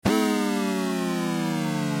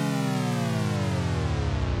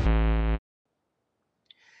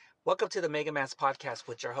Welcome to the Mega Man's podcast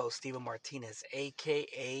with your host, Steven Martinez,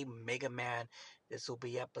 aka Mega Man. This will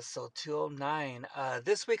be episode 209.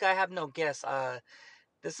 This week I have no guests.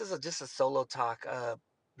 This is just a solo talk.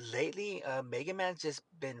 Lately, Mega Man's just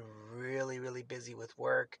been really busy with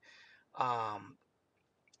work, um,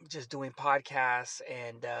 just doing podcasts,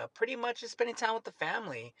 and pretty much just spending time with the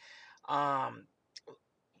family. Um,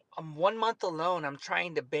 1 month alone, I'm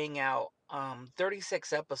trying to bang out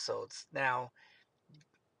 36 episodes. Now,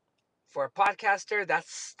 for a podcaster,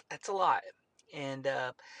 that's a lot. And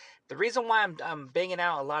the reason why I'm banging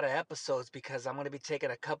out a lot of episodes because I'm going to be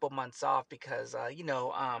taking a couple months off because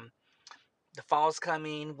the fall's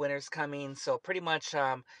coming, winter's coming, so pretty much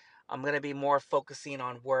I'm going to be more focusing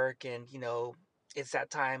on work, and it's that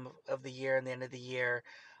time of the year and the end of the year.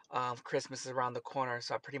 Christmas is around the corner,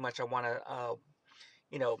 so pretty much I want to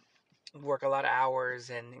you know work a lot of hours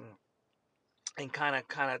and kind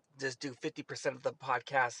of just do 50% of the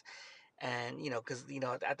podcast. And because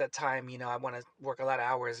at that time, I want to work a lot of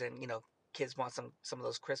hours, and kids want some of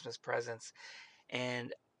those Christmas presents.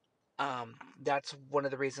 And that's one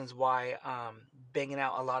of the reasons why banging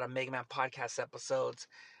out a lot of Mega Man podcast episodes,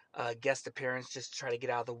 guest appearance, just to try to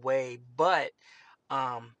get out of the way. But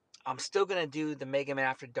um I'm still gonna do the Mega Man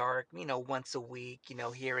After Dark, once a week,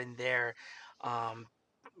 here and there. um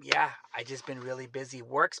yeah, I just been really busy.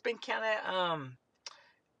 Work's been kind of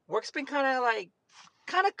like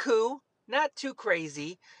kind of cool, not too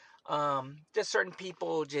crazy. Just certain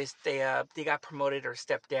people, just they got promoted or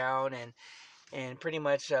stepped down, and pretty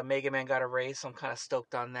much Mega Man got a raise, so I'm kind of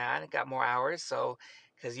stoked on that. I got more hours, so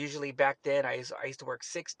because usually back then I used to work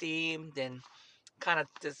 60, then kind of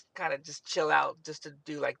just chill out just to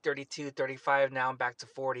do like 32, 35. Now I'm back to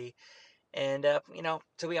 40, and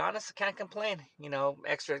to be honest, I can't complain.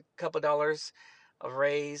 Extra couple dollars of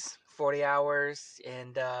raise, 40 hours,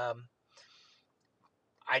 and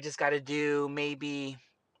I just got to do maybe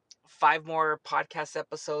five more podcast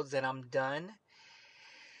episodes and I'm done.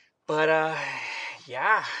 But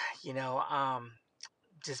yeah, you know, um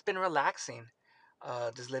just been relaxing.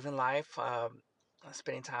 Just living life,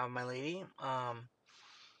 spending time with my lady.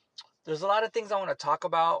 There's a lot of things I want to talk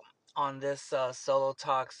about on this solo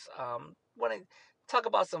talks. Want to talk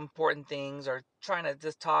about some important things, or trying to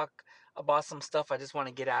just talk about some stuff I just want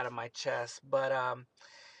to get out of my chest. But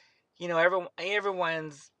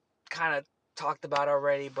everyone's kind of talked about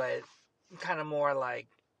already, but kind of more like,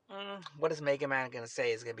 what is Mega Man gonna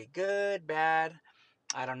say? Is it gonna be good, bad?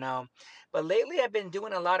 I don't know. But lately, I've been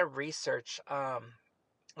doing a lot of research of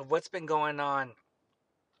what's been going on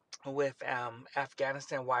with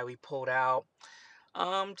Afghanistan, why we pulled out.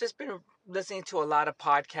 Just been listening to a lot of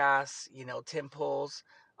podcasts. Tim Pool's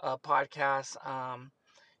podcasts.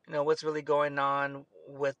 What's really going on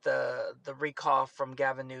with the recall from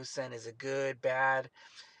Gavin Newsom? Is it good, bad?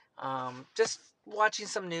 Just watching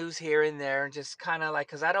some news here and there, just kind of like,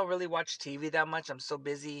 because I don't really watch TV that much. I'm so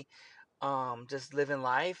busy, just living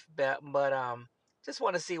life. But just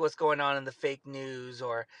want to see what's going on in the fake news,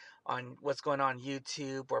 or on what's going on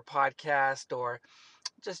YouTube or podcast, or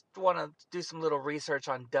just want to do some little research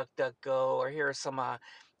on DuckDuckGo, or hear some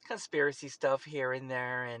conspiracy stuff here and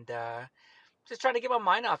there, and just trying to get my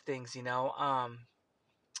mind off things.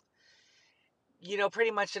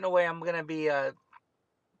 Pretty much in a way, I'm gonna be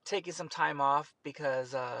taking some time off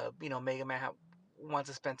because Mega Man wants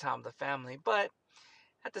to spend time with the family, but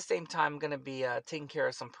at the same time, I'm gonna be taking care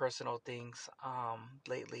of some personal things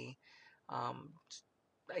lately. Um,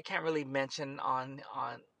 I can't really mention on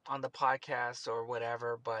the podcast or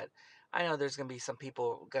whatever, but I know there's gonna be some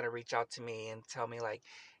people gonna reach out to me and tell me like,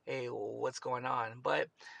 "Hey, what's going on?" But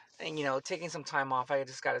and taking some time off, I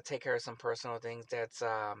just got to take care of some personal things.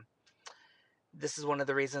 This is one of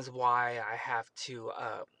the reasons why I have to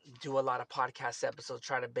do a lot of podcast episodes,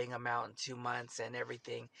 try to bang them out in 2 months and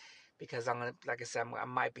everything, because I'm gonna, like I said, I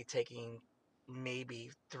might be taking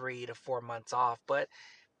maybe 3 to 4 months off, but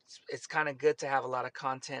it's kind of good to have a lot of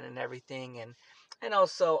content and everything, and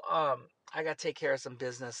also I got to take care of some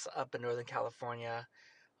business up in Northern California.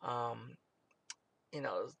 Um, you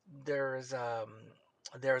know, there's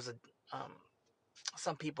there's a um,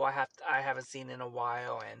 some people I haven't seen in a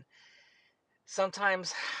while, and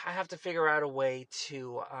sometimes I have to figure out a way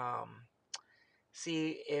to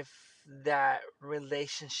see if that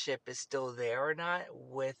relationship is still there or not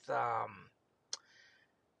with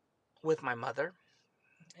my mother,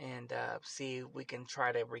 and see if we can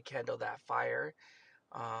try to rekindle that fire.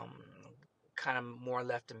 Um, kind of more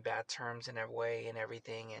left in bad terms in every way and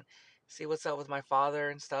everything, and see what's up with my father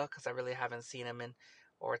and stuff, because I really haven't seen him in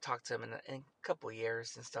or talked to him in a couple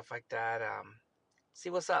years and stuff like that.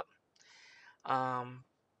 See what's up. Um,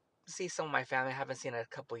 see some of my family I haven't seen in a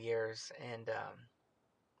couple years, and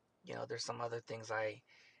there's some other things I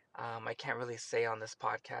can't really say on this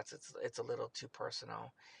podcast. It's a little too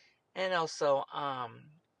personal, and also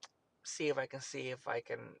see if I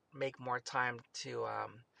can make more time to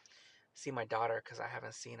see my daughter because I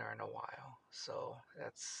haven't seen her in a while. So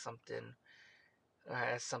that's something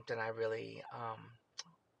I really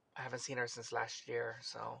I haven't seen her since last year.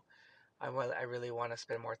 So I really want to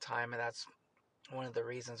spend more time, and that's one of the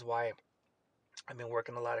reasons why I've been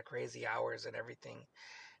working a lot of crazy hours and everything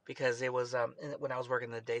because it was when I was working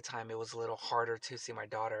in the daytime it was a little harder to see my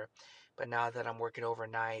daughter, but now that I'm working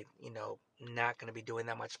overnight, not going to be doing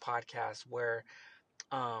that much podcast where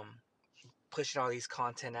um pushing all these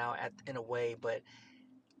content out in a way, but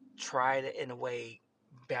try to in a way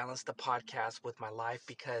balance the podcast with my life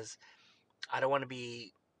because I don't want to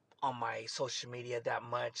be on my social media that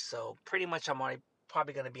much. So pretty much I'm only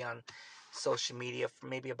probably going to be on social media for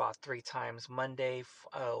maybe about 3 times: Monday,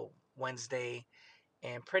 Wednesday,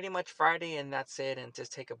 and pretty much Friday, and that's it. And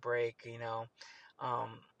just take a break.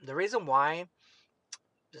 The reason why,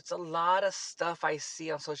 there's a lot of stuff I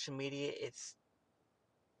see on social media. It's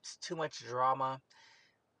too much drama,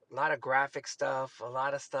 a lot of graphic stuff, a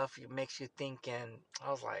lot of stuff makes you think. And I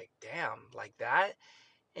was like, damn, like that.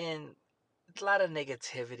 And it's a lot of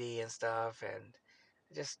negativity and stuff. And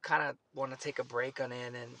I just kind of want to take a break on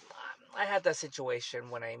it. And I had that situation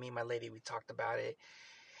when I meet my lady. We talked about it.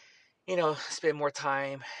 Spend more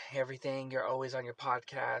time, everything. You're always on your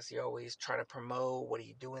podcast. You're always trying to promote. What are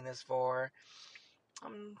you doing this for?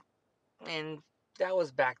 Um, and that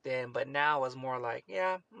was back then. But now it's more like,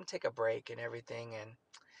 yeah, I'm gonna take a break and everything. And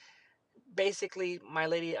basically, my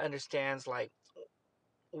lady understands like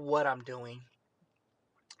what I'm doing,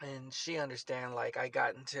 and she understands like I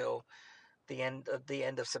got until the end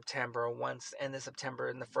of September. Once end of September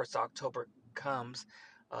and the first of October comes,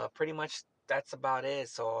 pretty much that's about it.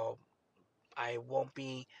 So I won't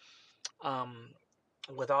be um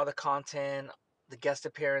with all the content, the guest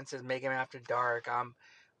appearances, Mega Man After Dark.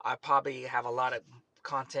 I probably have a lot of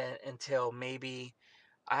content until maybe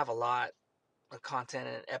I have a lot of content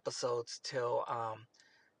and episodes till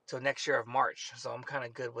next year of March. So I'm kind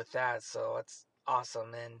of good with that. So it's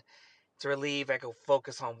awesome. And to relieve, I can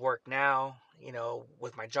focus on work now,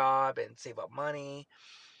 with my job and save up money.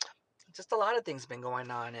 Just a lot of things been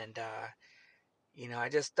going on. And, I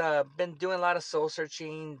just been doing a lot of soul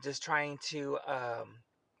searching, just trying to,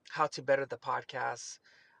 how to better the podcast,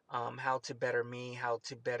 how to better me, how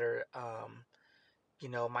to better,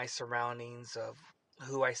 my surroundings of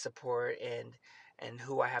who I support and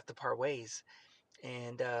who I have to part ways.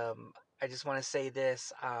 And I just want to say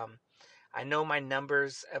this. I know my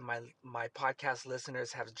numbers of my podcast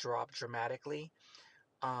listeners have dropped dramatically.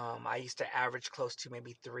 I used to average close to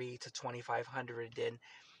maybe 3 to 2,500, and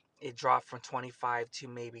it dropped from 25 to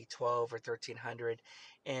maybe 12 or 1,300.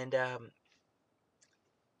 And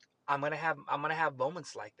I'm gonna have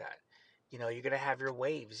moments like that. You're gonna have your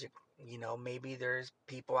waves. Maybe there's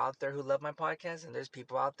people out there who love my podcast, and there's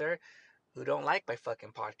people out there who don't like my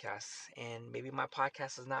fucking podcasts. And maybe my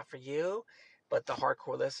podcast is not for you, but the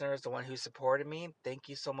hardcore listeners, the one who supported me, thank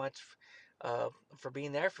you so much uh, for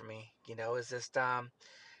being there for me. It's just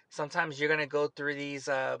sometimes you're gonna go through these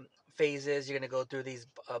phases. You're gonna go through these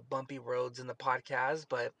bumpy roads in the podcast,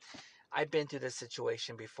 but I've been through this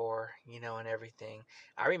situation before, and everything.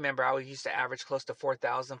 I remember I used to average close to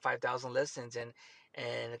 4,000, 5,000 listens, and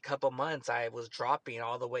in a couple months I was dropping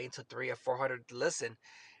all the way into 300 or 400 listen.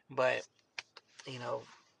 But you know,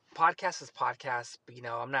 podcast is podcast.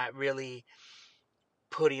 I'm not really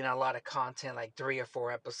putting a lot of content like 3 or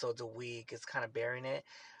 4 episodes a week. It's kind of bearing it.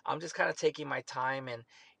 I'm just kind of taking my time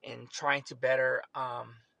and trying to better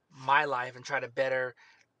my life and try to better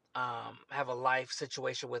have a life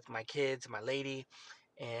situation with my kids, my lady,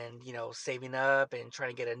 and saving up and trying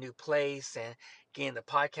to get a new place and getting the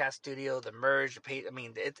podcast studio, the merge, the pay. I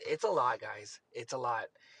mean, it's a lot, guys. It's a lot,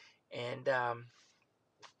 and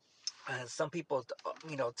some people,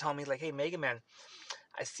 tell me like, "Hey, Mega Man,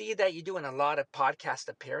 I see that you're doing a lot of podcast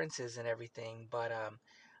appearances and everything, but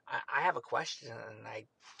I have a question." And I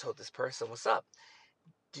told this person, "What's up?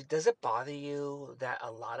 Does it bother you that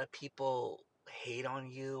a lot of people hate on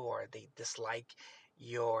you or they dislike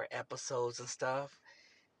your episodes and stuff?"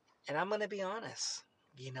 And I'm gonna be honest,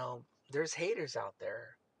 there's haters out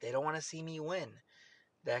there. They don't want to see me win.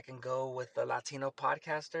 That can go with the Latino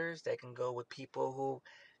podcasters. They can go with people who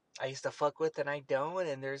I used to fuck with and I don't.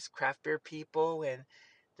 And there's craft beer people, and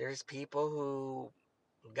there's people who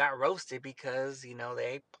got roasted because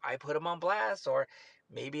I put them on blast, or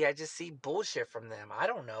maybe I just see bullshit from them. I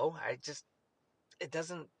don't know. It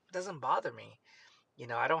doesn't bother me.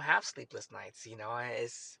 I don't have sleepless nights.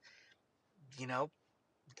 It's you know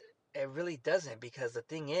it really doesn't, because the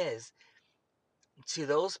thing is, to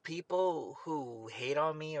those people who hate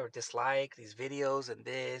on me or dislike these videos and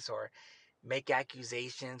this, or make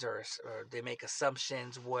accusations, or they make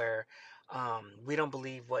assumptions where we don't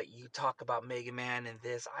believe what you talk about Mega Man and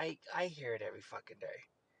this. I hear it every fucking day.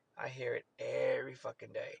 I hear it every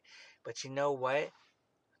fucking day. But you know what?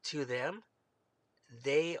 To them,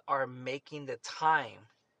 they are making the time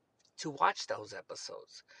to watch those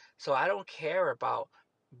episodes. So I don't care about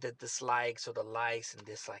the dislikes or the likes and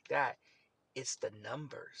this like that. It's the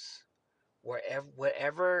numbers.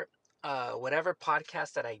 Whatever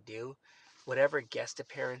podcast that I do, whatever guest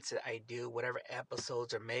appearance that I do, whatever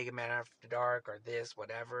episodes or Mega Man After Dark or this,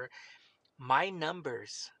 whatever, my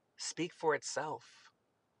numbers speak for itself.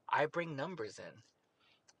 I bring numbers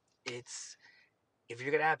in. It's If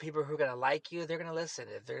you're gonna have people who are gonna like you, they're gonna listen.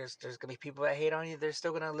 If there's gonna be people that hate on you, they're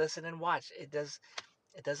still gonna listen and watch. It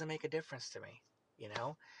doesn't make a difference to me. You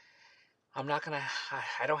know, I'm not gonna.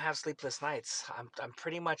 I don't have sleepless nights. I'm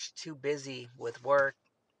pretty much too busy with work.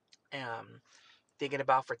 Um, Thinking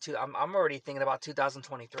about for two. I'm already thinking about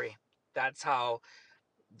 2023. That's how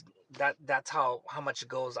that's how much it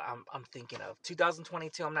goes. I'm thinking of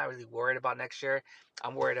 2022. I'm not really worried about next year.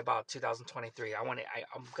 I'm worried about 2023. I'm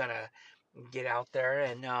gonna get out there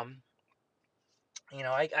and I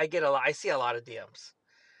get a lot. I see a lot of DMs.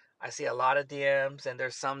 I see a lot of DMs, and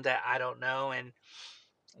there's some that I don't know, and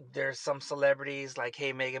there's some celebrities like,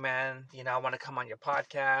 "Hey, Mega Man, I want to come on your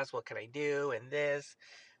podcast. What can I do?" And this,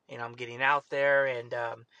 I'm getting out there, and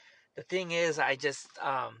the thing is, I just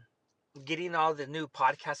getting all the new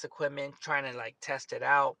podcast equipment, trying to like test it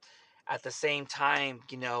out. At the same time,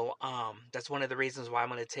 that's one of the reasons why I'm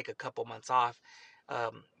going to take a couple months off.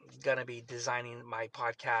 Um, gonna be designing my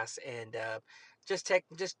podcast and just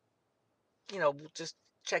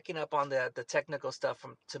checking up on the technical stuff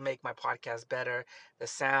to make my podcast better, the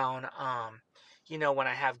sound. When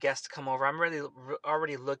I have guests come over, I'm really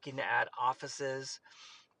already looking at offices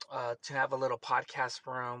to have a little podcast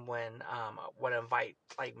room when I invite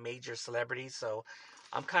like major celebrities. So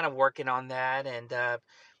I'm kind of working on that, and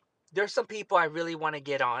there's some people I really want to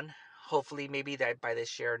get on. Hopefully, maybe that by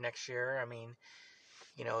this year or next year. I mean,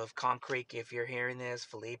 if Concrete, if you're hearing this,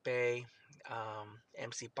 Felipe,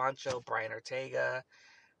 MC Pancho, Brian Ortega,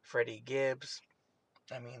 Freddie Gibbs.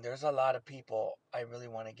 I mean, there's a lot of people I really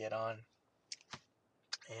want to get on.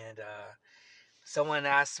 And someone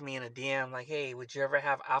asked me in a DM, like, "Hey, would you ever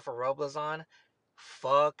have Alpha Robles on?"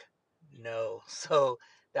 Fuck no. So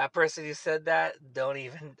that person who said that, don't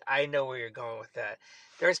even. I know where you're going with that.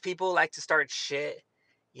 There's people who like to start shit.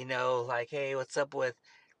 Like, "Hey, what's up with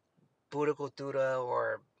Pura Cultura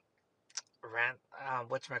or Rant?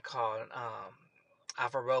 Whatchamacallit?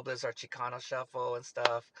 Alpha Robles or Chicano Shuffle and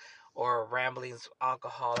stuff, or Ramblings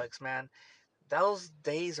Alcoholics." Man, those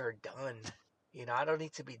days are done. I don't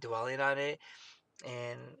need to be dwelling on it.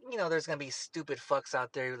 And there's gonna be stupid fucks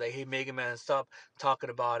out there like, "Hey, Mega Man, stop talking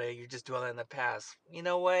about it. You're just dwelling in the past." You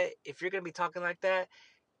know what? If you're gonna be talking like that,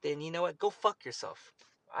 then you know what? Go fuck yourself.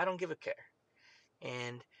 I don't give a care.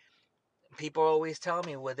 And people always tell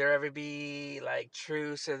me, would there ever be like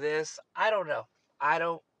truce or this? I don't know. I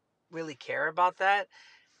don't really care about that,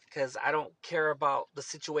 because I don't care about the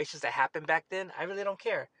situations that happened back then. I really don't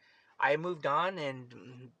care. I moved on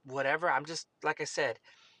and whatever. I'm just, like I said,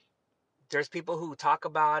 there's people who talk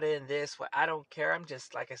about it and this. What, I don't care. I'm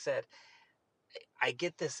just, like I said, I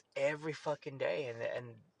get this every fucking day, and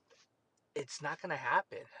it's not gonna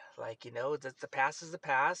happen. Like, the past is the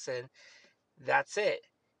past, and that's it.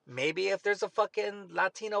 Maybe if there's a fucking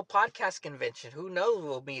Latino podcast convention, who knows?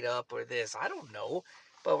 We'll meet up or this. I don't know.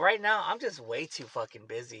 But right now, I'm just way too fucking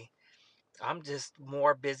busy. I'm just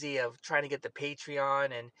more busy of trying to get the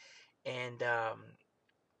Patreon and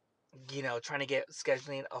trying to get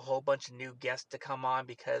scheduling a whole bunch of new guests to come on,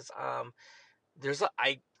 because there's a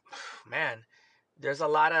I man, there's a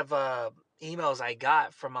lot of emails I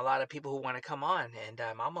got from a lot of people who want to come on, and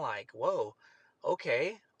I'm like, whoa,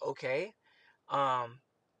 okay, okay. Um,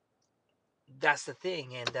 that's the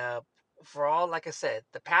thing, and for all, like I said,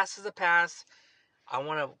 the past is the past. I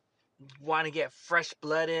want to get fresh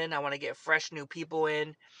blood in. I want to get fresh new people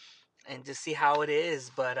in, and just see how it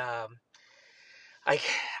is. But I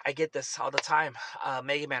I get this all the time.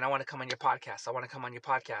 Mega Man, I want to come on your podcast. I want to come on your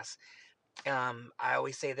podcast. I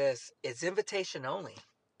always say this: it's invitation only.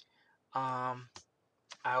 Um,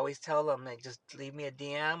 I always tell them, like, just leave me a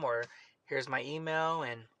DM, or here's my email,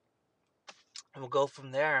 and we'll go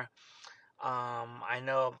from there. I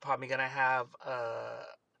know I'm probably gonna have uh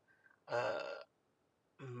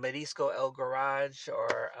Marisco El Garage,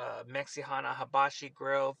 or Mexicana Hibachi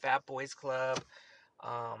Grill, Fat Boys Club.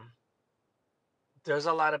 Um, there's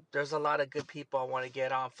a lot of good people I want to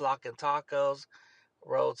get on. Flock and Tacos,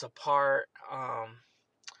 Roads Apart,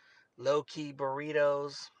 Low Key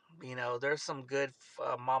Burritos. There's some good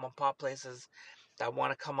mom and pop places that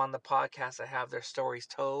want to come on the podcast that have their stories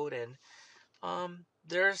told. And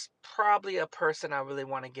there's probably a person I really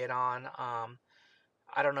want to get on.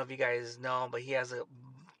 I don't know if you guys know him, but he has a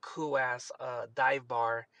cool ass dive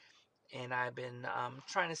bar, and I've been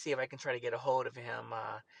trying to see if I can try to get a hold of him.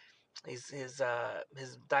 His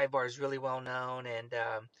dive bar is really well known, and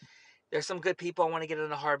there's some good people I want to get in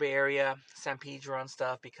the harbor area, San Pedro and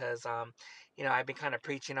stuff, because I've been kind of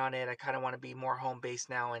preaching on it. I kind of want to be more home based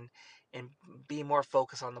now, and be more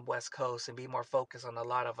focused on the West Coast, and be more focused on a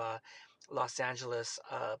lot of Los Angeles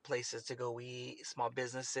places to go eat, small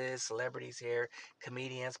businesses, celebrities here,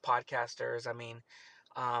 comedians, podcasters. I mean,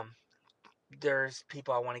 um, there's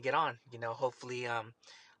people I want to get on. Hopefully,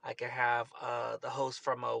 I can have the host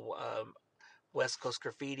from a West Coast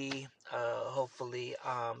Graffiti. Hopefully,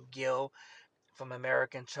 Gil from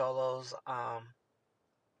American Cholos.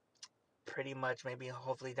 Pretty much, maybe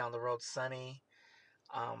hopefully down the road, Sunny.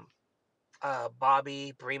 Um,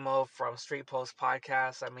 Bobby Brimo from Street Post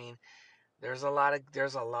Podcast. I mean, there's a lot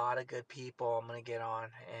of good people I'm gonna get on,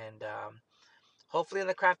 and hopefully in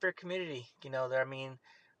the craft beer community. There. I mean,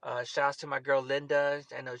 shouts to my girl Linda.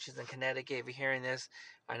 I know she's in Connecticut. If you're hearing this,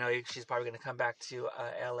 I know she's probably gonna come back to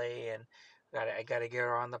LA, and I gotta get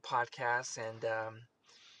her on the podcast. And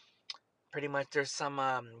pretty much there's some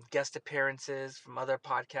guest appearances from other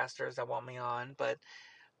podcasters that want me on, but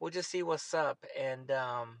we'll just see what's up. And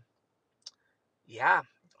yeah,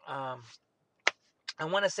 um, I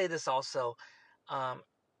want to say this also. Um,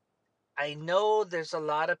 I know there's a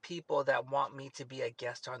lot of people that want me to be a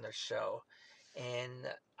guest on their show, and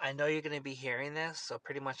I know you're going to be hearing this, so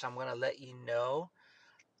pretty much I'm going to let you know.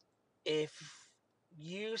 If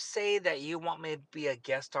you say that you want me to be a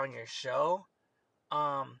guest on your show,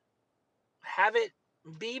 um, have it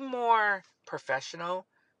be more professional.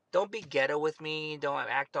 Don't be ghetto with me. Don't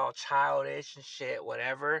act all childish and shit,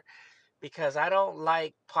 whatever. Because I don't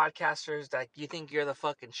like podcasters that you think you're the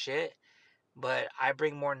fucking shit, but I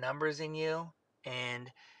bring more numbers than you,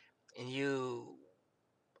 and you.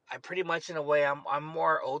 I pretty much, in a way, I'm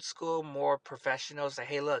more old school, more professional. Say,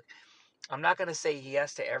 hey, look, I'm not gonna say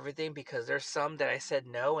yes to everything, because there's some that I said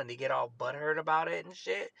no, and they get all butthurt about it and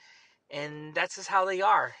shit, and that's just how they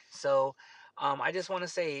are. So, I just want to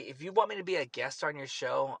say, if you want me to be a guest on your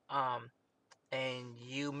show, and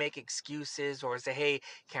you make excuses or say, hey,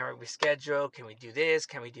 can we reschedule? Can we do this?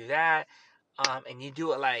 Can we do that? And you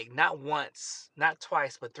do it like not once, not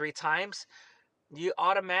twice, but 3 times, you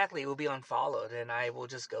automatically will be unfollowed, and I will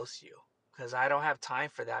just ghost you, because I don't have time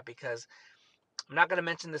for that. Because I'm not going to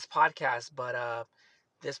mention this podcast, but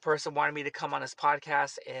this person wanted me to come on this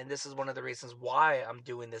podcast, and this is one of the reasons why I'm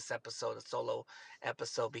doing this episode, a solo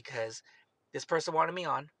episode, because this person wanted me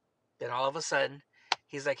on. Then all of a sudden,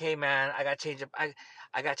 he's like, "Hey man, I got change of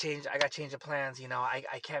plans.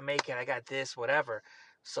 I can't make it. I got this, whatever."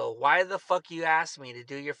 So why the fuck you asked me to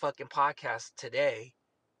do your fucking podcast today,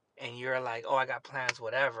 and you're like, "Oh, I got plans,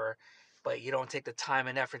 whatever," but you don't take the time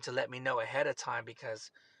and effort to let me know ahead of time,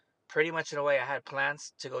 because pretty much in a way I had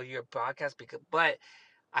plans to go to your podcast, but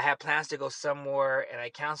I had plans to go somewhere, and I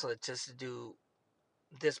canceled it just to do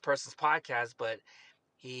this person's podcast, but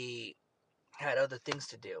he had other things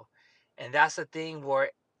to do. And that's the thing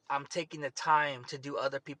where I'm taking the time to do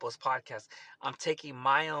other people's podcasts. I'm taking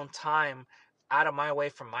my own time out of my way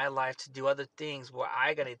from my life to do other things where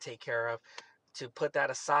I got to take care of, to put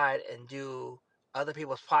that aside and do other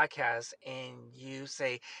people's podcasts. And you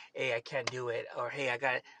say, hey, I can't do it, or hey, I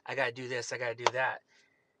got to do this, I got to do that.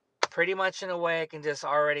 Pretty much in a way I can just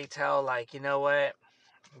already tell, like, you know what,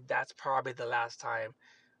 that's probably the last time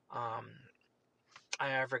um I'm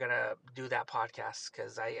ever gonna do that podcast,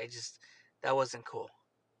 because I just, that wasn't cool.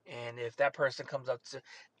 And if that person comes up to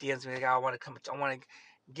DMs me like, I want to come, I want to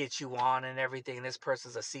get you on and everything, and this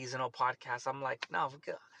person's a seasonal podcast, I'm like, no,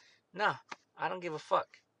 I don't give a fuck.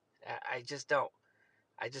 I just don't.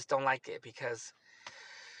 I just don't like it, because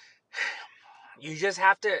you just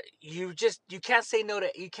have to. You can't say no to.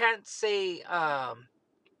 You can't say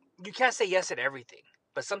yes at everything.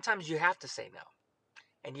 But sometimes you have to say no,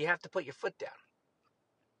 and you have to put your foot down.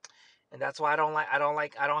 And that's why I don't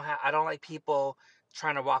like people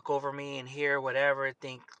trying to walk over me and hear whatever,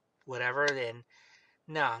 think whatever. And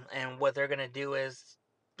no, and what they're gonna do is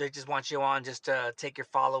they just want you on just to take your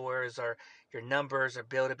followers or your numbers, or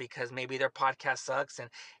build it, because maybe their podcast sucks,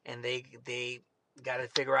 and they got to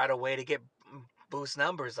figure out a way to get boost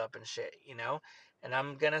numbers up and shit, you know. And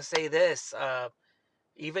I'm gonna say this,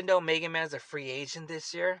 even though Mega Man's a free agent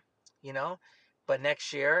this year, you know, but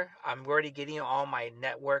next year I'm already getting all my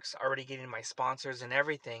networks, already getting my sponsors and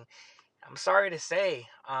everything. I'm sorry to say,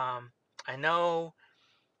 I know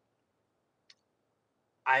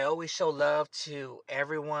I always show love to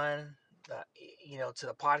everyone, uh, to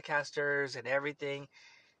the podcasters and everything.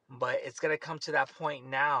 But it's gonna come to that point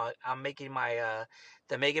now. I'm making my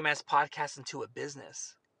the Mega Man's podcast into a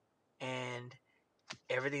business, and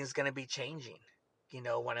everything's gonna be changing.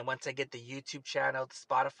 Once I get the YouTube channel, the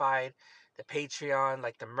Spotify, the Patreon,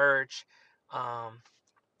 like the merch, um,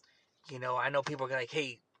 I know people are gonna like,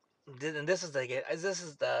 hey, and this is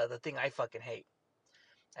the thing I fucking hate.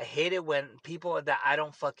 I hate it when people that I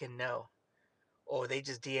don't fucking know, or they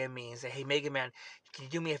just DM me and say, hey, Mega Man, can you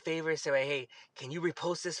do me a favor? Say, hey, can you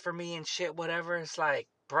repost this for me and shit, whatever? It's like,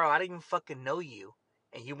 bro, I don't even fucking know you.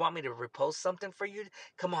 And you want me to repost something for you?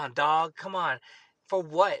 Come on, dog. Come on. For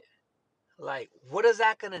what? Like, what is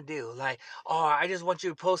that gonna do? Like, oh, I just want you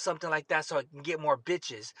to post something like that so I can get more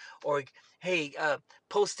bitches. Or, hey,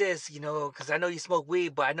 post this, because I know you smoke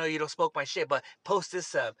weed, but I know you don't smoke my shit. But post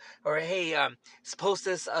this up. Or, hey, post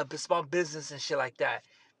this small business and shit like that.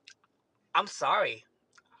 I'm sorry.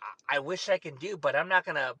 I wish I can do, but I'm not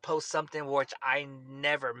gonna post something which I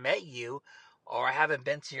never met you, or I haven't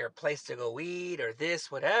been to your place to go eat, or this,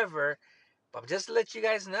 whatever. But just to let you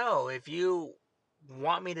guys know, if you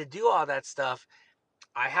want me to do all that stuff,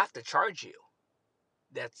 I have to charge you.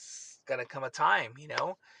 That's gonna come a time.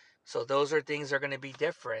 So those are things that are gonna be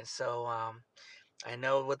different. So I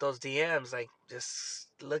know with those DMs, like just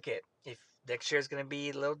look at if next year is gonna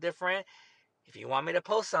be a little different. If you want me to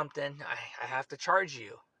post something, I have to charge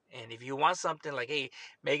you. And if you want something like, hey,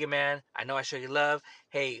 Mega Man, I know I show you love.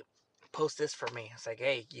 Hey, post this for me. It's like,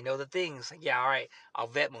 hey, you know the things. Like, yeah, all right, I'll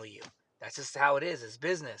Venmo you. That's just how it is. It's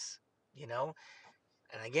business, you know.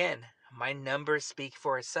 And again, my numbers speak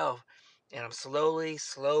for itself, and I'm slowly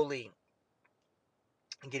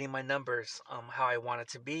getting my numbers how I want it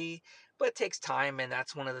to be. But it takes time, and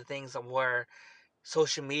that's one of the things of where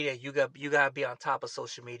social media, you gotta be on top of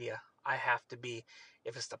social media. I have to be.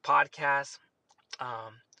 If it's the podcast,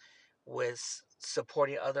 um, with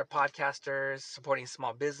supporting other podcasters, supporting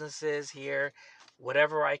small businesses here,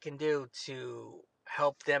 whatever I can do to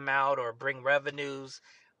help them out or bring revenues,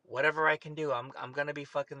 whatever I can do, I'm gonna be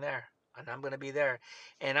fucking there, and I'm gonna be there.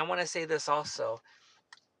 And I want to say this also.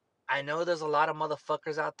 I know there's a lot of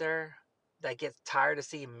motherfuckers out there that get tired of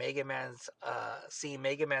seeing Mega Man's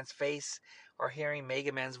face or hearing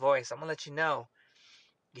Mega Man's voice. I'm gonna let you know.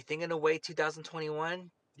 You thinking to wait 2021?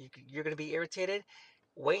 You're gonna be irritated.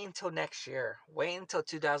 Wait until next year. Wait until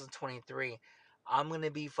 2023. I'm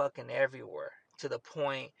gonna be fucking everywhere to the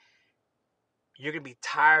point you're gonna be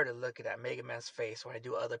tired of looking at Mega Man's face when I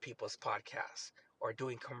do other people's podcasts or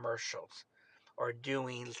doing commercials or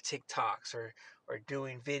doing TikToks or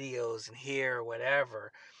doing videos and here or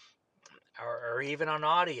whatever, or even on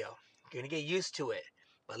audio. You're gonna get used to it.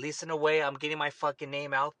 But at least in a way, I'm getting my fucking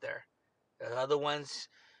name out there. The other ones,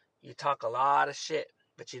 you talk a lot of shit,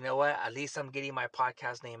 but you know what? At least I'm getting my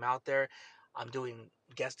podcast name out there. I'm doing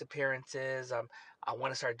guest appearances. I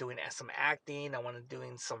want to start doing some acting. I want to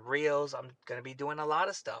doing some reels. I'm gonna be doing a lot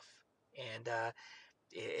of stuff, and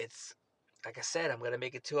it's like I said, I'm gonna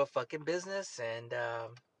make it to a fucking business, and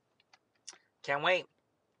can't wait.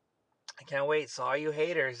 I can't wait. So all you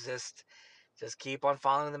haters, just keep on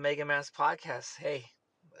following the Mega Man's podcast. Hey,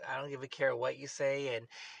 I don't give a care what you say, and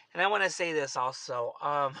I want to say this also.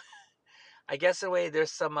 I guess in a way,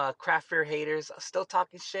 there's some craft beer haters still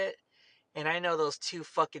talking shit. And I know those two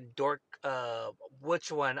fucking dork.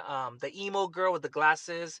 Which one? The emo girl with the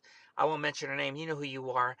glasses. I won't mention her name. You know who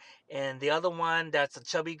you are. And the other one, that's a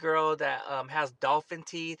chubby girl that has dolphin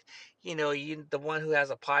teeth. The one who has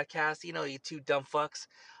a podcast. You two dumb fucks.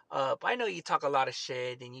 But I know you talk a lot of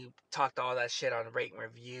shit, and you talked all that shit on rate and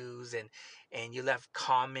reviews, and you left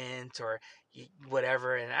comments or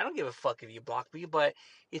whatever. And I don't give a fuck if you block me, but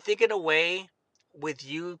you think in a way with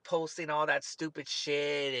you posting all that stupid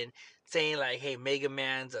shit and saying like, "Hey, Mega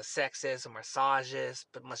Man's a sexist, a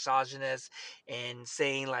misogynist," and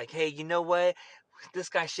saying like, "Hey, you know what? This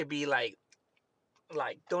guy should be like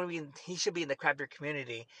don't even he should be in the crap beer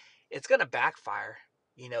community." It's gonna backfire.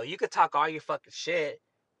 You could talk all your fucking shit,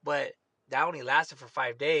 but that only lasted for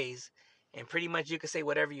 5 days, and pretty much you could say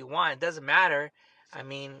whatever you want. It doesn't matter. I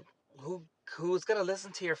mean, who's gonna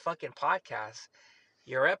listen to your fucking podcast?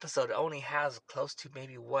 Your episode only has close to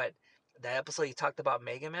maybe what? That episode you talked about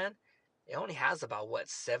Mega Man? It only has about what,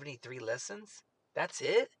 73 listens? That's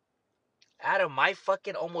it? Out of my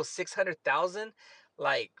fucking almost 600,000?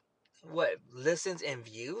 Like, what, listens and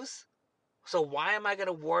views. So why am I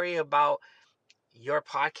gonna worry about your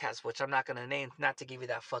podcast, which I'm not gonna name, not to give you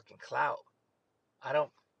that fucking clout? I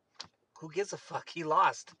don't. Who gives a fuck? He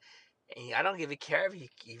lost. And I don't give a care if you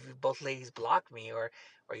both ladies block me, or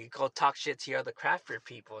you go talk shit to your other craft beer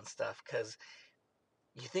people and stuff. Because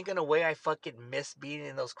you think in a way I fucking miss being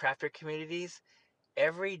in those craft beer communities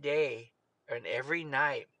every day and every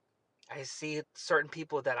night. I see certain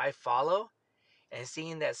people that I follow, and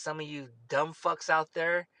seeing that some of you dumb fucks out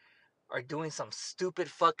there are doing some stupid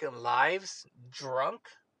fucking lives, drunk,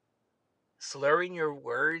 slurring your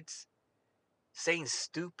words, saying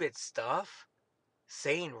stupid stuff,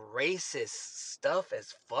 saying racist stuff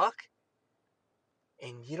as fuck,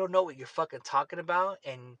 and you don't know what you're fucking talking about,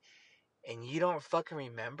 and you don't fucking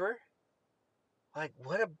remember. Like,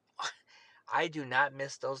 what a I do not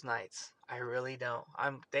miss those nights. I really don't.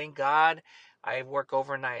 Thank God I work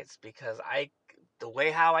overnights, because the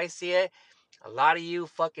way how I see it, a lot of you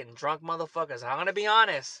fucking drunk motherfuckers, I'm gonna be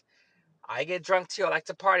honest, I get drunk too. I like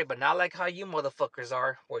to party, but not like how you motherfuckers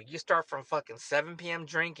are, where you start from fucking 7 p.m.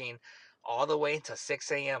 drinking all the way until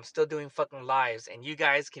 6 a.m. still doing fucking lives, and you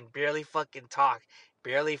guys can barely fucking talk,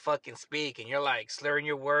 barely fucking speak, and you're like slurring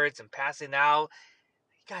your words and passing out.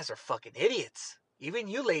 You guys are fucking idiots. Even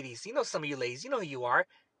you ladies, you know some of you ladies, you know who you are.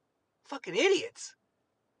 Fucking idiots.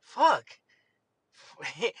 Fuck.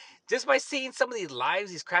 Just by seeing some of these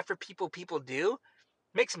lives these crafter people do,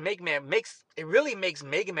 it really makes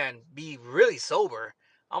Mega Man be really sober.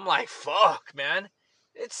 I'm like, fuck, man.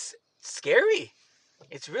 It's scary.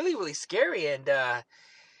 It's really, really scary. And the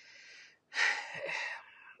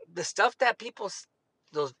stuff that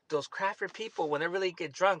those crafter people, when they really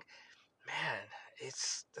get drunk, man,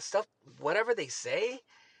 it's the stuff, whatever they say,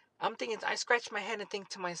 I'm thinking, I scratch my head and think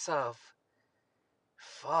to myself,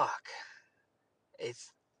 fuck.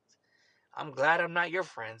 It's I'm glad I'm not your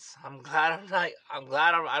friends. I'm glad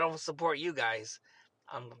I don't support you guys.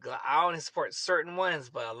 I only support certain ones,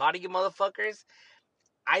 but a lot of you motherfuckers,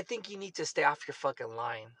 I think you need to stay off your fucking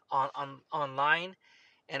line online,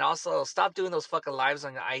 and also stop doing those fucking lives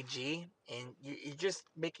on your IG. And you're just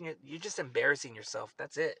you're just embarrassing yourself.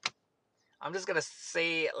 That's it. I'm just gonna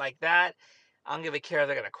say it like that. I don't give a care if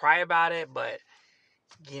they're gonna cry about it, but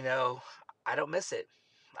you know, I don't miss it.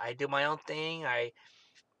 I do my own thing. I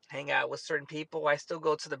hang out with certain people. I still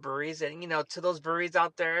go to the breweries, and to those breweries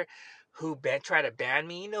out there who try to ban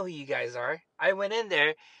me, you know who you guys are. I went in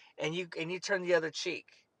there, and you turned the other cheek.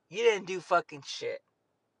 You didn't do fucking shit.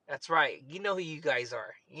 That's right. You know who you guys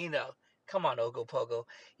are. Come on, Ogopogo.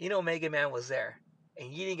 Mega Man was there,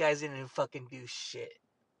 and you guys didn't fucking do shit.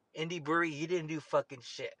 Indie Brewery, you didn't do fucking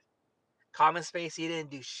shit. Common Space, you didn't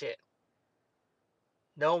do shit.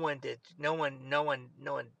 No one did. No one. No one.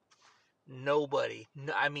 No one. Nobody.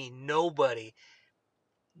 No, I mean nobody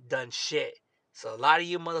done shit. So a lot of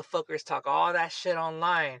you motherfuckers talk all that shit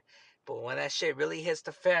online, but when that shit really hits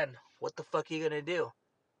the fan, what the fuck are you gonna do?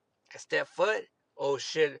 Step foot? Oh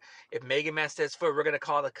shit! If Mega Man steps foot, we're gonna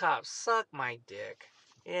call the cops. Suck my dick.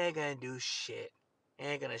 You ain't gonna do shit. You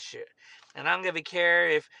ain't gonna shit. And I don't give a care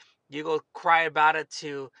if you go cry about it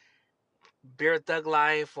to Beer Thug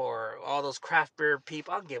Life or all those craft beer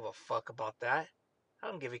people. I don't give a fuck about that. I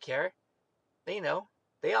don't give a care. They know.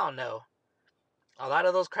 They all know. A lot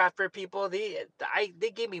of those craft beer people, they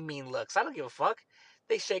give me mean looks. I don't give a fuck.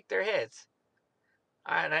 They shake their heads.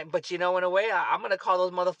 But in a way, I'm gonna call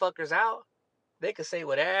those motherfuckers out. They can say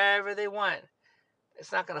whatever they want.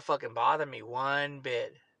 It's not gonna fucking bother me one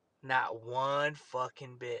bit. Not one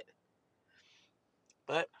fucking bit.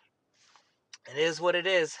 But it is what it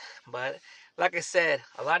is. But like I said,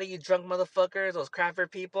 a lot of you drunk motherfuckers, those craft beer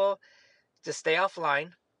people, just stay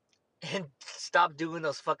offline and stop doing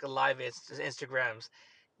those fucking live Instagrams,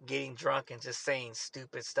 getting drunk and just saying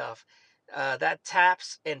stupid stuff. That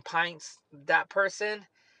Taps and Pints, that person,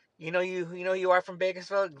 you are from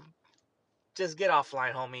Bakersfield. Just get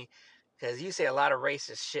offline, homie, because you say a lot of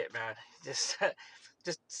racist shit, man. Just,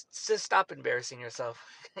 just, just stop embarrassing yourself.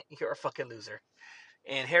 You're a fucking loser.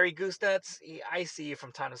 And Harry Goosenuts, I see you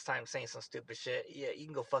from time to time saying some stupid shit. Yeah, you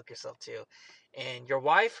can go fuck yourself too. And your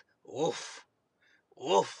wife, oof,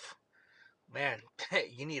 oof, man,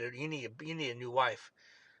 you need a new wife.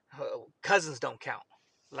 Cousins don't count.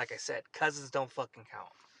 Like I said, cousins don't fucking count.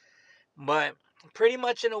 But pretty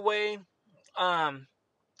much in a way, um,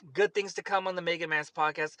 good things to come on the Mega Man's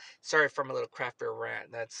podcast. Sorry for my little craft beer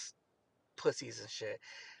rant. That's pussies and shit.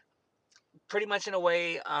 Pretty much in a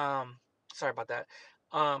way, sorry about that.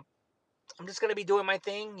 I'm just gonna be doing my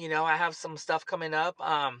thing. I have some stuff coming up.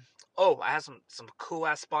 I have some cool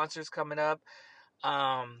ass sponsors coming up.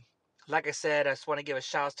 Um, like I said, I just want to give a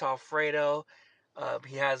shout out to Alfredo.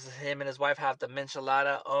 He has him and his wife have the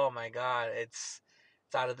enchilada. Oh my god, it's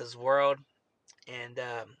out of this world. And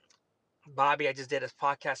Bobby, I just did his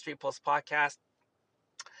podcast, Street Post Podcast.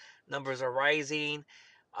 Numbers are rising.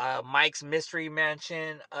 Mike's Mystery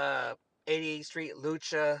Mansion, 88th Street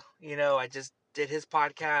Lucha. I just did his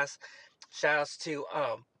podcast. Shout outs to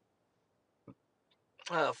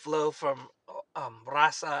Flo from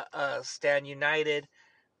Raza Stand United.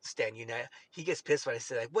 Stand United. He gets pissed when I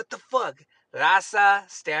say, like, what the fuck? Raza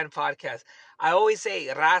Stand Podcast. I always say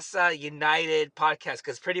Raza United Podcast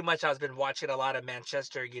because pretty much I've been watching a lot of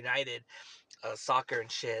Manchester United soccer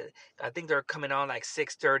and shit. I think they're coming on like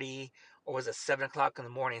 6:30 or was it 7 o'clock in the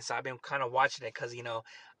morning. So I've been kind of watching it because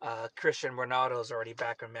Christian Ronaldo's already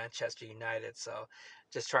back in Manchester United. So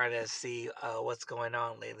just trying to see what's going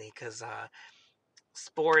on lately because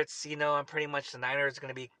sports, I'm pretty much the Niners are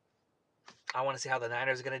going to be. I want to see how the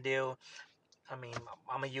Niners are going to do. I mean,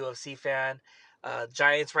 I'm a UFC fan.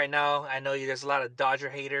 Giants right now. I know there's a lot of Dodger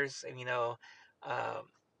haters, and um,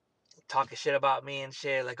 talking shit about me and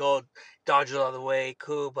shit. Like, oh, Dodgers all the way,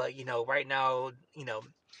 cool. But right now,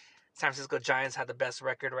 San Francisco Giants have the best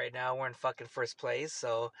record right now. We're in fucking first place.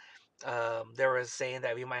 So they were saying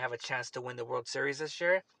that we might have a chance to win the World Series this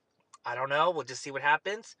year. I don't know. We'll just see what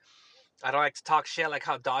happens. I don't like to talk shit like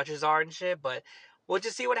how Dodgers are and shit, but we'll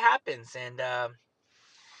just see what happens. And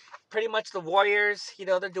pretty much the Warriors,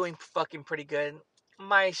 they're doing fucking pretty good.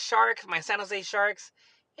 My Sharks, my San Jose Sharks,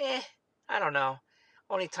 I don't know.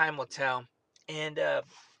 Only time will tell. And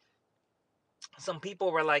some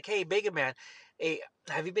people were like, "Hey, Big Man, hey,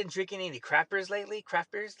 have you been drinking any craft beers lately?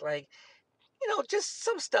 Craft beers, like, just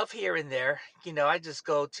some stuff here and there. I just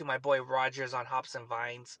go to my boy Rogers on Hops and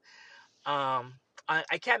Vines. Um,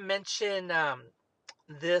 I can't mention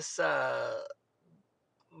this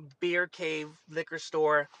beer cave liquor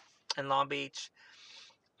store in Long Beach.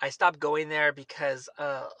 I stopped going there because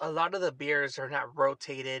a lot of the beers are not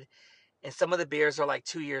rotated, and some of the beers are like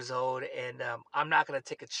 2 years old, and I'm not gonna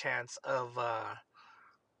take a chance of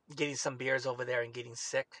getting some beers over there and getting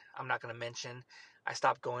sick. I'm not gonna mention. I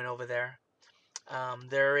stopped going over there.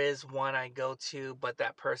 There is one I go to, but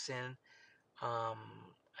that person, um,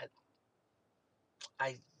 I,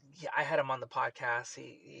 I, yeah, I had him on the podcast.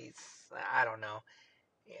 He's, I don't know.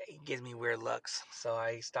 He gives me weird looks, so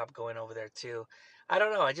I stopped going over there too. I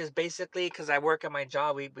don't know. I just basically because I work at my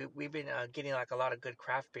job, we've been getting like a lot of good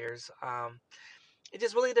craft beers. It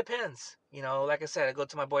just really depends, Like I said, I go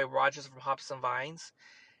to my boy Rogers from Hops and Vines,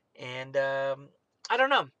 and I don't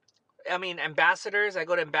know. I mean, Ambassadors. I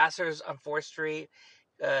go to Ambassadors on 4th Street.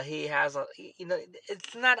 He has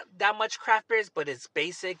it's not that much craft beers, but it's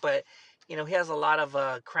basic. But he has a lot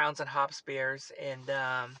of Crowns and Hops beers, and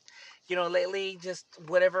lately just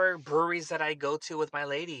whatever breweries that I go to with my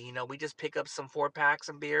lady. We just pick up some 4 packs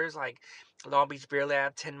of beers, like Long Beach Beer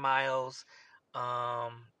Lab, 10 Miles.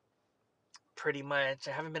 Um, Pretty much,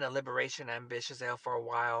 I haven't been a Liberation Ambitious Ale for a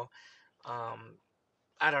while. Um,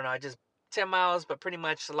 I don't know. I just 10 Miles, but pretty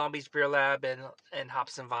much Long Beach Beer Lab and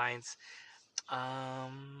Hops and Vines. I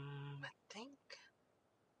think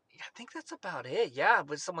yeah, I think that's about it. Yeah,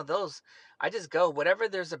 with some of those, I just go whatever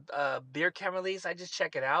there's a beer can release. I just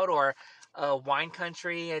check it out. Or Wine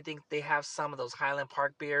Country. I think they have some of those Highland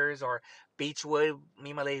Park beers or Beechwood.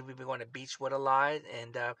 Me and my lady we've been going to Beechwood a lot,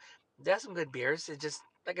 and they have some good beers. It just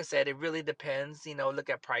like I said, it really depends. Look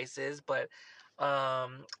at prices, but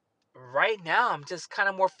um, right now I'm just kind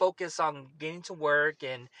of more focused on getting to work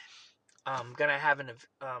and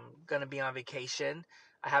gonna be on vacation.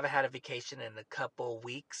 I haven't had a vacation in a couple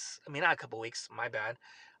weeks. I mean, not a couple weeks. My bad.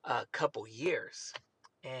 A couple years,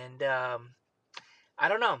 and I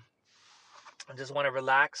don't know. I just want to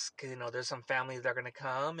relax because there's some families that are gonna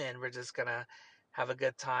come, and we're just gonna have a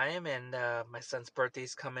good time. And my son's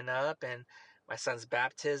birthday's coming up, and my son's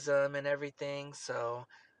baptism and everything. So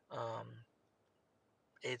um,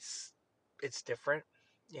 it's it's different,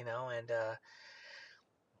 and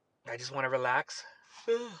I just want to relax.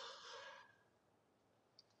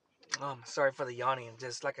 Sorry for the yawning.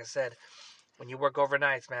 Just like I said, when you work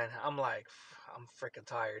overnights, man, I'm freaking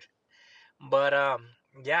tired. But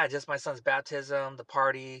yeah, just my son's baptism, the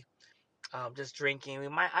party, just drinking.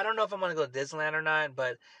 I don't know if I'm gonna go to Disneyland or not,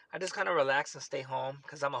 but I just kind of relax and stay home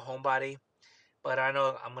because I'm a homebody. But I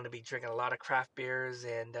know I'm gonna be drinking a lot of craft beers,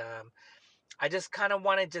 and I just kind of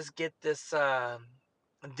want to just get this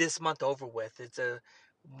month over with. It's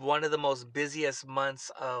one of the most busiest months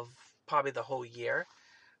of probably the whole year.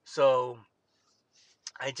 So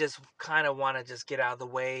I just kind of want to just get out of the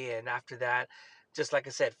way, and after that, just like I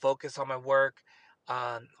said, focus on my work,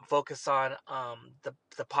 focus on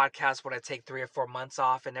the podcast when I take 3 or 4 months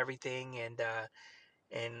off and everything, and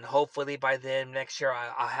and hopefully by then next year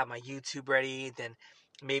I'll have my YouTube ready. Then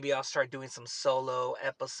maybe I'll start doing some solo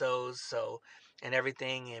episodes. So and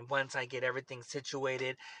everything. And once I get everything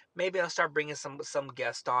situated, maybe I'll start bringing some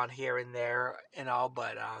guests on here and there and all.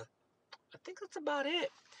 But I think that's about it.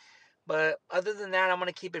 But other than that, I'm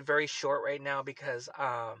gonna keep it very short right now because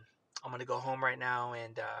I'm gonna go home right now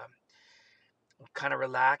and kind of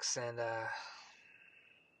relax and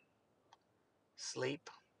sleep.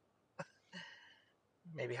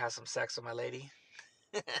 Maybe have some sex with my lady.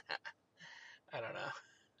 I don't know.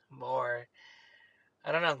 More.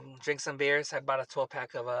 I don't know. Drink some beers. I bought a 12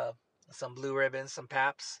 pack of some Blue Ribbons, some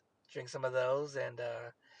Paps. Drink some of those and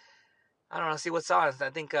I don't know. See what's on. I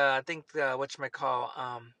think what you might call.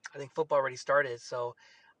 I think football already started, so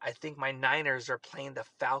I think my Niners are playing the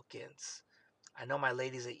Falcons. I know my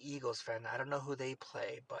lady's an Eagles fan. I don't know who they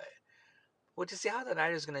play, but we'll just see how the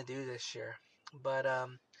Niners gonna do this year. But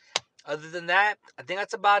other than that, I think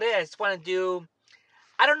that's about it. I just want to do.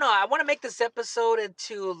 I don't know. I want to make this episode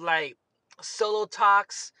into like solo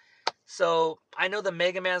talks. So I know the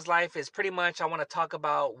Mega Man's life is pretty much. I want to talk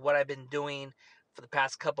about what I've been doing for the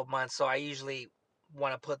past couple months. So I usually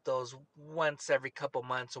want to put those once every couple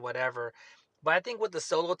months or whatever. But I think with the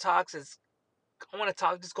solo talks is I want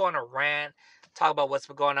to just go on a rant, talk about what's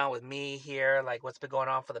been going on with me here, like what's been going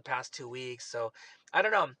on for the past 2 weeks. So I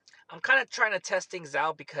don't know. I'm kind of trying to test things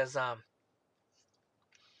out because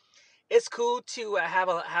it's cool to have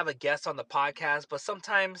a guest on the podcast, but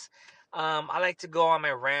sometimes I like to go on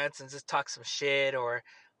my rants and just talk some shit or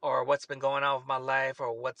what's been going on with my life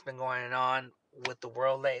or what's been going on with the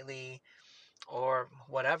world lately or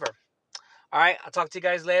whatever. All right, I'll talk to you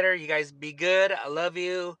guys later. You guys be good. I love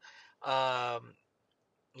you. Um,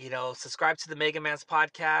 subscribe to the Mega Man's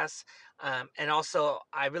podcast. And also,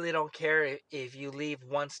 I really don't care if you leave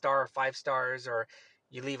 1 star or 5 stars or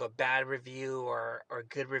you leave a bad review or a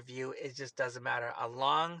good review. It just doesn't matter. As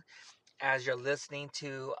long as you're listening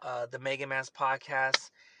to the Mega Man's podcast,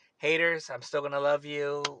 haters, I'm still going to love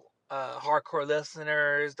you. Hardcore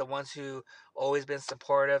listeners, the ones who always been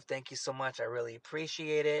supportive, thank you so much. I really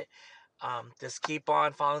appreciate it. Just keep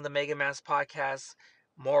on following the Mega Man's podcast.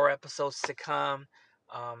 More episodes to come.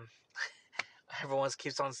 Um, everyone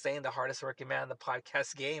keeps on saying the hardest working man in the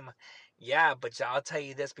podcast game. Yeah, but I'll tell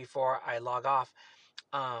you this before I log off.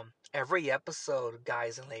 Every episode,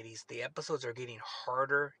 guys and ladies, the episodes are getting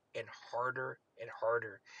harder and harder and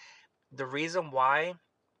harder. The reason why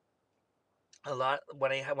a lot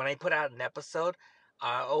when I put out an episode,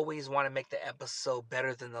 I always want to make the episode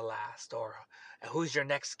better than the last, or who's your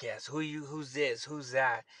next guest, who's this, who's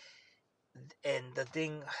that, and the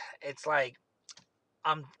thing, it's like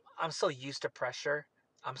I'm I'm so used to pressure.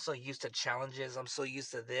 I'm so used to challenges. I'm so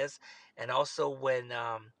used to this, and also when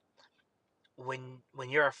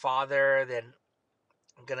you're a father, then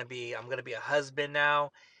I'm gonna be a husband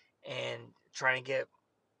now, and trying to get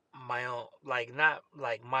my own, like, not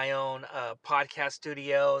like my own podcast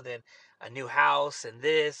studio, then a new house and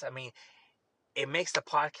this. I mean, it makes the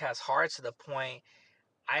podcast hard to the point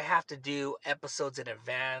I have to do episodes in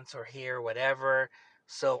advance or here whatever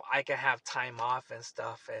so I can have time off and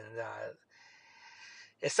stuff. And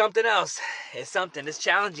it's something else. It's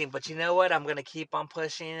challenging, but you know what? I'm gonna keep on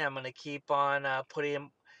pushing. I'm gonna keep on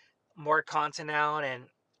putting more content out,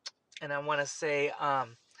 and I want to say,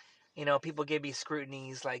 people give me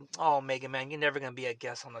scrutinies like, "Oh, Mega Man, you're never gonna be a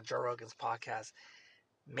guest on the Joe Rogan's podcast."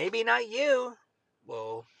 Maybe not you.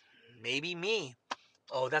 Well, maybe me.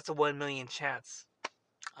 Oh, that's a 1 million chance.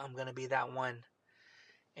 I'm gonna be that one,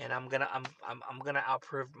 and I'm gonna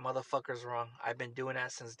outprove motherfuckers wrong. I've been doing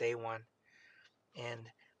that since day one, and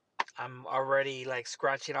I'm already like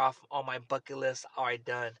scratching off all my bucket list. Already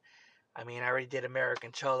done. I mean, I already did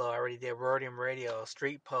American Cholo. I already did Rhodium Radio,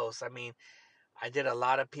 Street Posts. I mean, I did a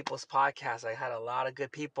lot of people's podcasts. I had a lot of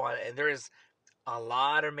good people on it, and there is a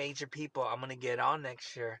lot of major people I'm gonna get on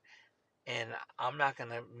next year, and I'm not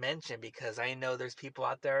gonna mention because I know there's people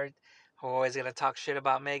out there who are always gonna talk shit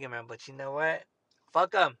about Mega Man. But you know what?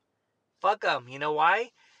 Fuck them. Fuck them. You know why?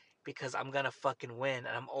 Because I'm gonna fucking win,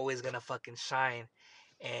 and I'm always gonna fucking shine,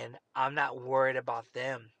 and I'm not worried about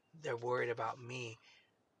them. They're worried about me.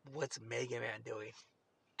 What's Mega Man doing?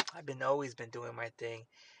 I've been always been doing my thing,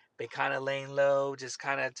 been kind of laying low, just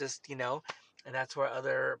kind of just and that's where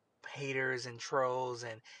other haters and trolls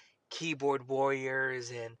and keyboard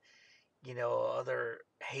warriors and other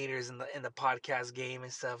haters in the podcast game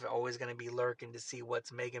and stuff are always gonna be lurking to see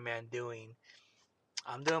what's Mega Man doing.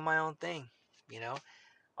 I'm doing my own thing, you know.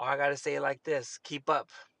 All I gotta say like this: keep up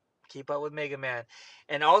with Mega Man,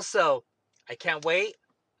 and also I can't wait.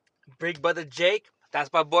 Big Brother Jake,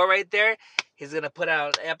 that's my boy right there. He's gonna put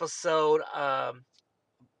out an episode.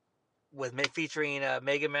 with featuring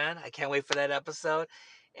Mega Man. I can't wait for that episode.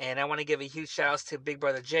 And I want to give a huge shout out to Big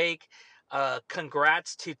Brother Jake.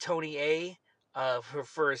 Congrats to Tony A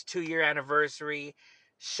for his 2-year anniversary.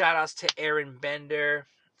 Shout outs to Aaron Bender.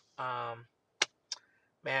 Um,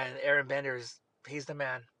 man, Aaron Bender he's the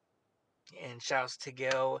man. And shouts to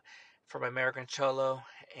Gil from American Cholo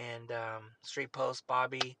and Street Post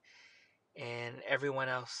Bobby and everyone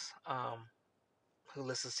else who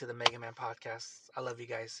listens to the Mega Man podcast. I love you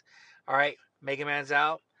guys. All right, Mega Man's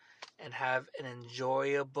out, and have an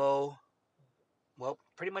enjoyable, well,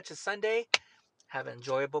 pretty much a Sunday. Have an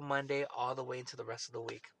enjoyable Monday all the way into the rest of the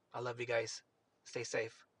week. I love you guys. Stay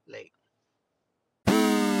safe. Late.